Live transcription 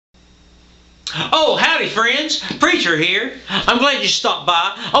Oh, howdy friends, Preacher here. I'm glad you stopped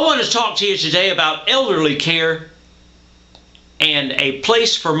by. I want to talk to you today about elderly care and a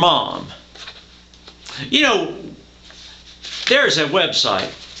place for mom. You know, there's a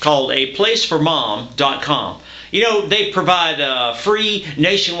website called aplaceformom.com. You know, they provide free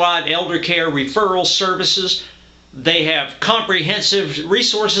nationwide elder care referral services. They have comprehensive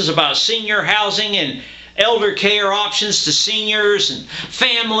resources about senior housing and elder care options to seniors and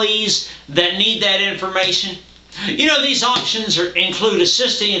families that need that information. You know, these options include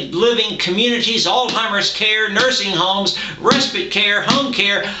assisted living communities, Alzheimer's care, nursing homes, respite care, home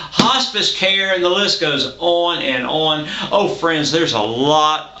care, hospice care, and the list goes on and on. Oh, friends, there's a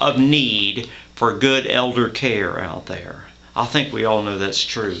lot of need for good elder care out there. I think we all know that's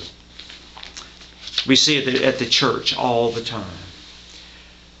true. We see it at the church all the time.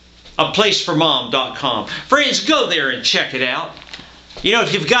 Aplaceformom.com. Friends, go there and check it out. You know,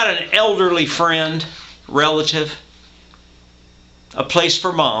 if you've got an elderly friend, relative,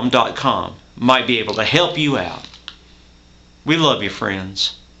 aplaceformom.com might be able to help you out. We love you,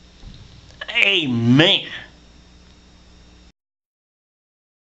 friends. Amen.